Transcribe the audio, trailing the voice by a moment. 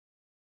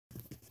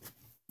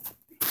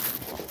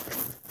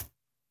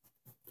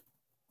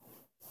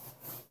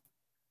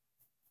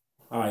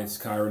Hi, it's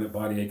Kyron at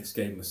Body Ache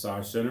Escape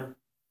Massage Center.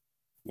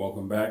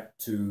 Welcome back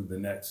to the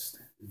next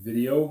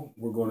video.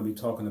 We're going to be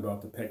talking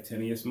about the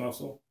pectineus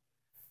muscle.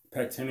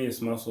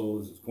 Pectineus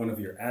muscle is one of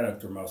your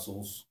adductor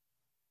muscles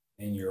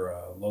in your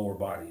lower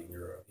body,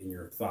 in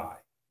your thigh.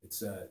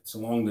 It's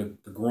along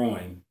the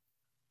groin,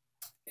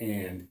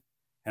 and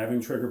having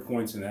trigger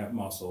points in that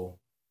muscle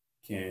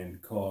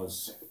can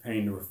cause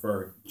pain to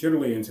refer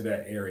generally into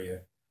that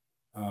area.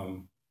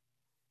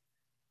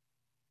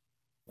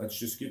 Let's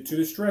just get to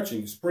the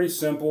stretching. It's pretty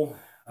simple.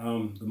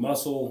 The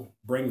muscle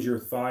brings your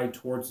thigh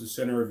towards the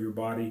center of your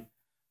body.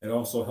 It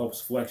also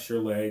helps flex your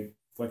leg,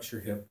 flex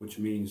your hip, which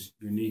means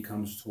your knee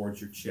comes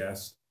towards your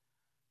chest.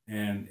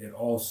 And it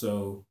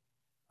also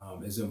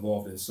is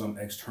involved in some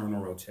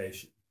external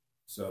rotation.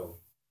 So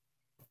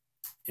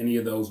any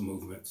of those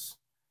movements,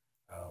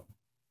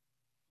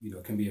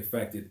 can be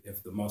affected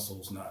if the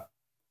muscle's not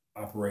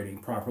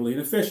operating properly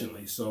and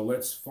efficiently. So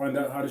let's find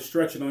out how to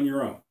stretch it on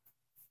your own.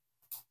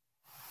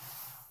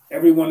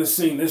 Everyone has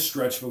seen this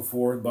stretch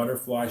before,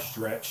 butterfly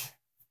stretch,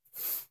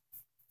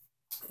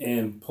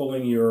 and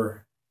pulling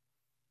your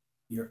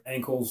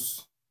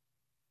ankles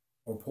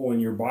or pulling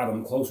your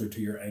bottom closer to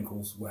your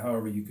ankles,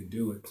 however you can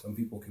do it. Some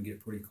people can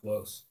get pretty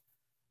close.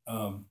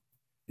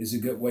 Is a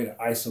good way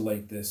to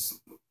isolate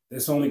this.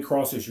 This only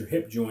crosses your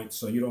hip joint,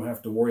 so you don't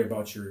have to worry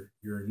about your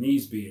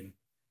knees being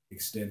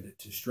extended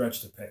to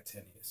stretch the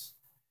pectineus.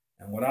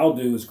 And what I'll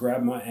do is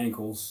grab my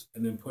ankles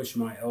and then push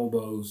my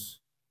elbows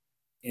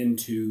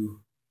into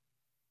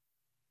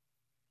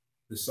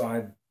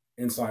the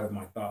inside of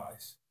my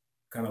thighs,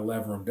 kind of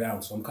lever them down.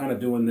 So I'm kind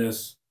of doing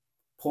this,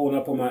 pulling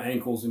up on my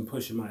ankles and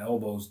pushing my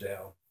elbows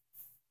down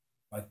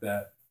like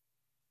that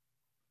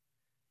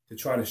to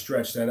try to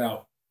stretch that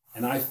out.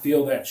 And I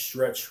feel that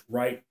stretch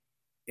right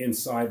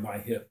inside my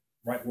hip,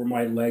 right where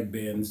my leg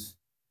bends.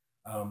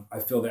 I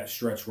feel that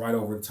stretch right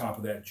over the top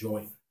of that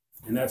joint.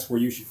 And that's where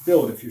you should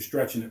feel it if you're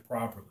stretching it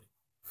properly.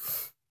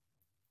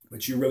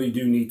 But you really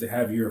do need to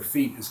have your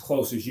feet as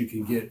close as you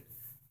can get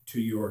to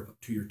your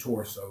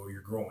torso or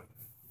your groin.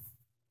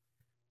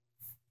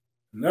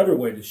 Another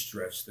way to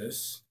stretch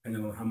this,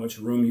 depending on how much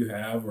room you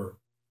have or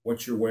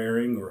what you're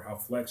wearing or how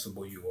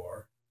flexible you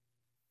are,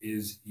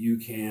 is you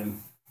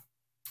can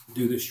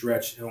do the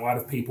stretch. And a lot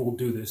of people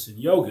do this in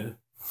yoga.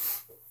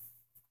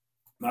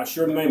 Not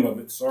sure the name of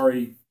it.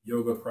 Sorry,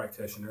 yoga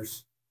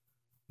practitioners.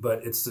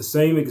 But it's the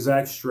same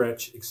exact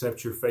stretch,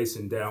 except you're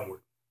facing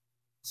downward.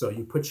 So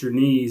you put your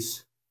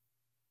knees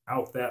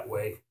out that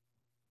way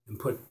and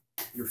put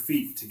your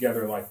feet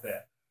together like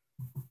that.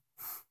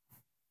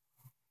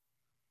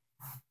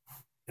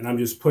 And I'm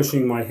just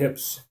pushing my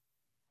hips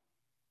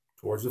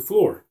towards the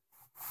floor.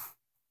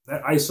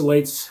 That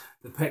isolates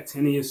the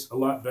pectineus a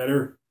lot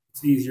better.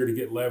 It's easier to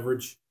get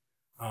leverage.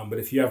 But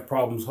if you have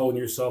problems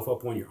holding yourself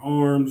up on your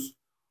arms,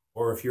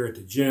 or if you're at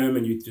the gym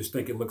and you just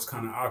think it looks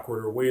kind of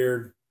awkward or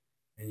weird,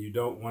 and you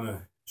don't want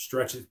to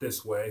stretch it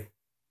this way,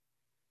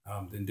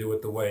 then do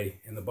it the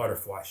way in the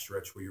butterfly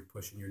stretch where you're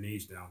pushing your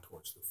knees down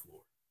towards the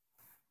floor.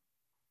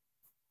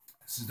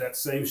 This is that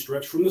same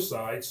stretch from the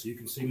side, so you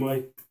can see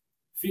my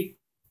feet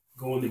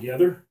going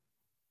together,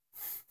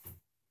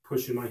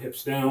 pushing my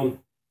hips down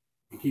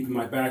and keeping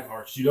my back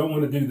arched. You don't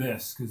want to do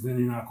this because then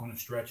you're not going to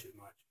stretch it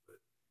much. But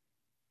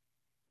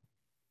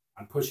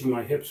I'm pushing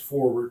my hips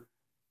forward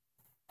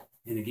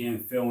and again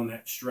feeling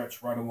that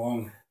stretch right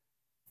along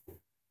the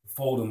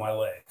fold of my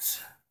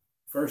legs.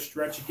 First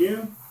stretch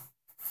again.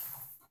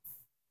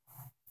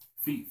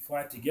 Feet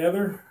flat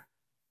together,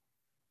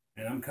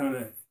 and I'm kind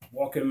of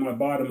walking my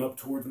bottom up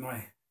towards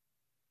my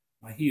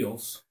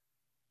heels.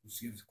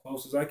 Just get as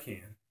close as I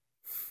can.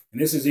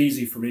 And this is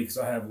easy for me because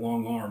I have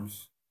long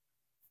arms,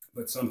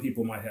 but some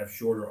people might have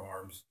shorter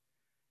arms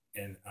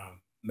and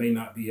may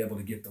not be able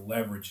to get the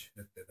leverage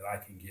that I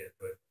can get.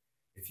 But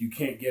if you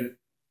can't get it,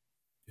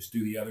 just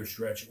do the other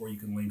stretch, or you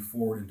can lean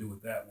forward and do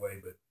it that way,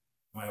 but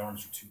my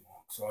arms are too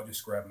long. So I'll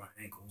just grab my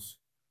ankles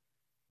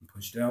and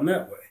push down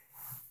that way.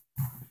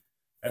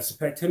 That's the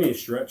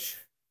pectineus stretch.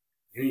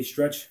 Any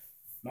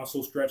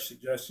muscle stretch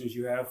suggestions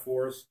you have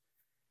for us?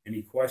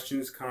 Any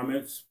questions,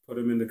 comments, put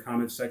them in the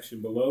comment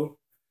section below.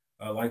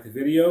 Like the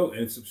video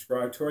and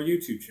subscribe to our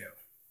YouTube channel.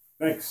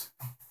 Thanks.